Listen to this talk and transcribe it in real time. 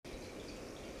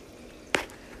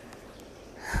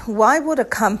why would a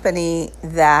company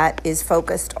that is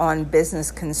focused on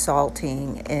business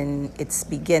consulting in its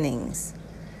beginnings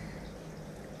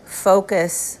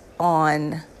focus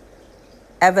on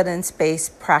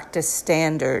evidence-based practice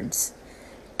standards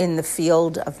in the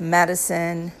field of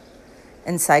medicine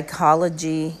and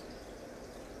psychology,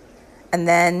 and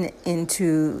then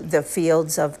into the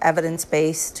fields of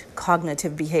evidence-based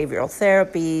cognitive behavioral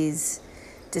therapies,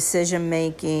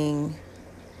 decision-making,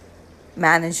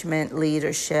 management,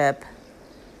 leadership,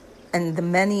 and the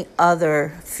many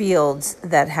other fields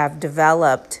that have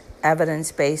developed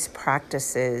evidence-based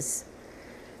practices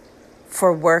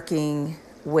for working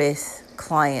with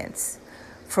clients,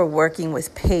 for working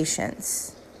with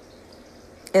patients.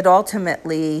 It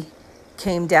ultimately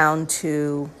came down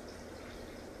to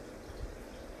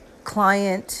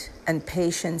client and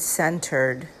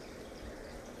patient-centered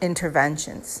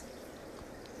interventions.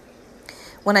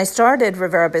 When I started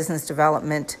Rivera Business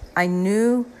Development, I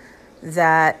knew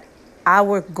that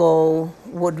our goal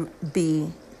would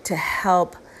be to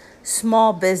help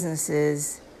small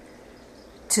businesses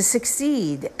to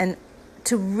succeed and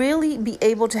to really be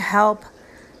able to help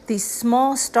these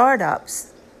small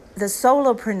startups, the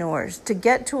solopreneurs, to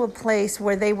get to a place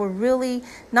where they were really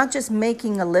not just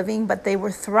making a living, but they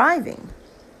were thriving.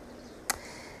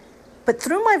 But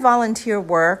through my volunteer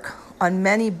work on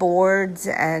many boards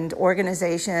and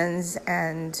organizations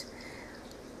and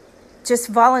just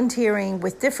volunteering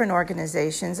with different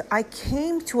organizations, I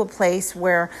came to a place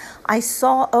where I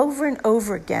saw over and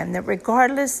over again that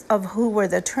regardless of who were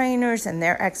the trainers and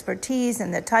their expertise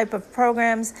and the type of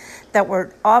programs that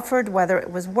were offered, whether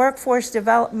it was workforce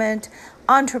development,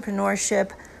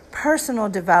 entrepreneurship, personal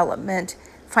development,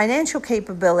 financial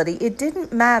capability, it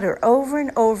didn't matter. Over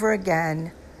and over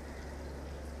again,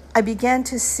 I began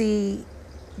to see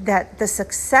that the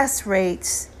success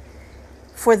rates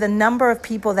for the number of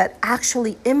people that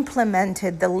actually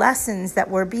implemented the lessons that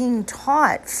were being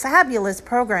taught, fabulous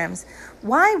programs,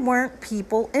 why weren't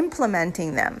people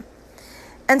implementing them?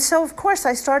 And so, of course,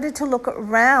 I started to look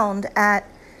around at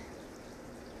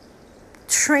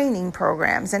training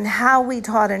programs and how we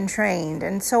taught and trained.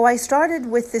 And so I started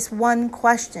with this one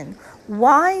question: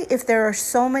 why, if there are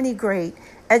so many great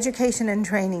education and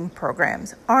training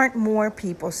programs, aren't more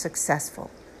people successful?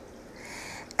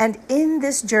 And in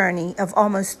this journey of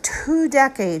almost 2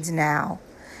 decades now,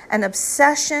 an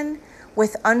obsession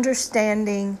with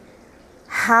understanding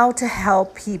how to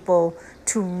help people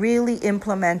to really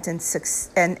implement and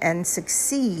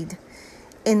succeed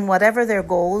in whatever their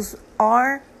goals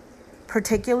are,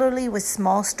 particularly with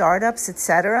small startups,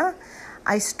 etc.,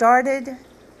 I started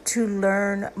to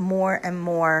learn more and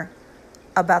more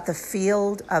about the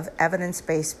field of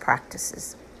evidence-based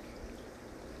practices.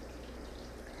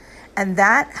 And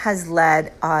that has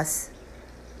led us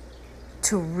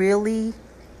to really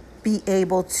be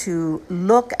able to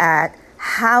look at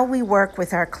how we work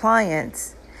with our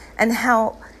clients and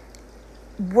how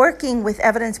working with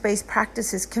evidence-based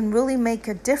practices can really make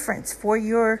a difference for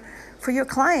your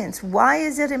clients. Why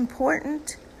is it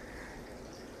important?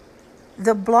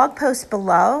 The blog post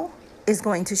below is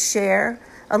going to share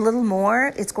a little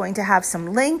more. It's going to have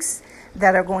some links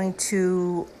that are going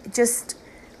to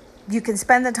you can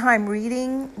spend the time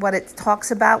reading what it talks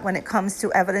about when it comes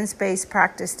to evidence-based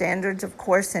practice standards, of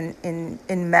course, in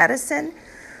medicine.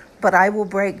 But I will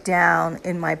break down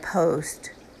in my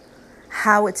post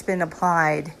how it's been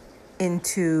applied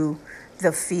into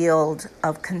the field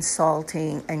of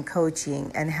consulting and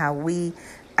coaching, and how we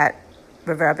at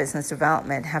Rivera Business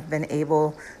Development have been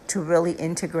able to really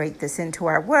integrate this into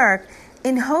our work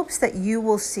in hopes that you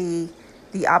will see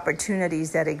the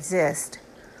opportunities that exist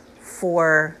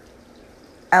for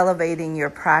elevating your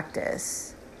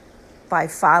practice by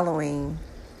following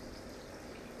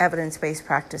evidence-based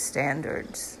practice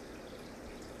standards.